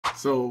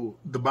So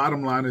the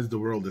bottom line is the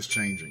world is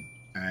changing,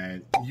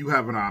 and you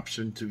have an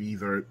option to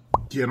either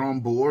get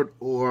on board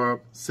or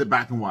sit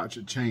back and watch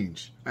it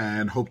change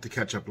and hope to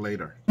catch up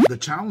later. The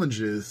challenge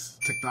is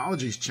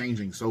technology is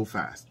changing so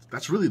fast.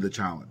 That's really the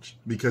challenge,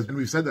 because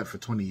we've said that for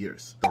 20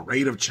 years. The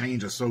rate of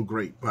change is so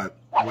great, but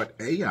what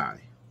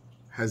AI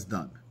has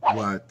done,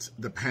 what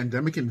the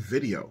pandemic in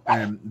video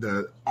and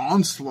the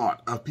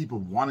onslaught of people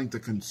wanting to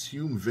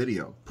consume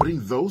video, putting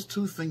those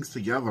two things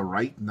together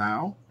right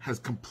now has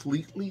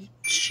completely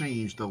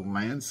changed the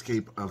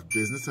landscape of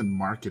business and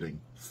marketing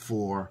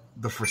for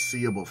the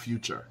foreseeable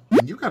future.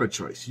 And you got a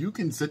choice. You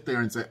can sit there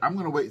and say, I'm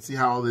going to wait and see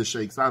how all this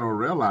shakes out, or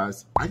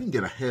realize I can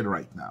get ahead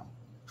right now.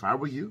 If I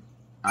were you,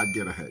 I'd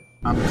get ahead.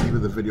 I'm Atiba,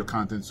 the video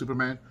content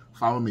Superman.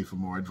 Follow me for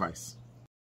more advice.